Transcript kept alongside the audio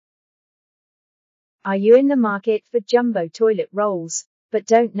Are you in the market for jumbo toilet rolls, but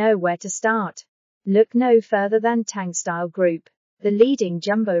don't know where to start? Look no further than Tangstyle Group, the leading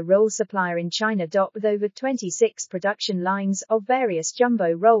jumbo roll supplier in China. With over 26 production lines of various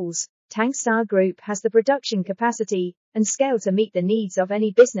jumbo rolls, Tangstyle Group has the production capacity and scale to meet the needs of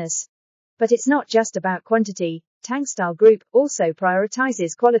any business. But it's not just about quantity. Tangstyle Group also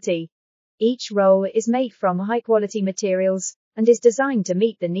prioritizes quality. Each roll is made from high-quality materials and is designed to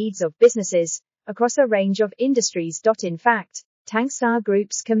meet the needs of businesses across a range of industries. In fact, Tangstyle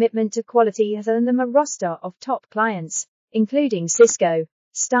Group's commitment to quality has earned them a roster of top clients, including Cisco,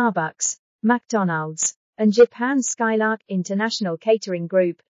 Starbucks, McDonald's, and Japan's Skylark International Catering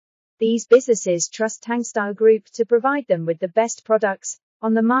Group. These businesses trust Tangstyle Group to provide them with the best products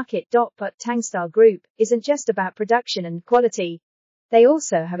on the market. But Tangstyle Group isn't just about production and quality. They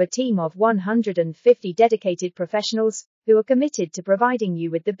also have a team of 150 dedicated professionals who are committed to providing you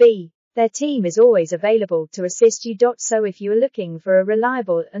with the best. Their team is always available to assist you. So if you are looking for a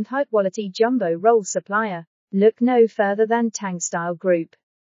reliable and high-quality jumbo roll supplier, look no further than Tangstyle Group.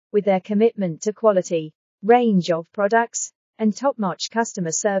 With their commitment to quality, range of products, and top-notch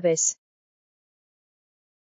customer service,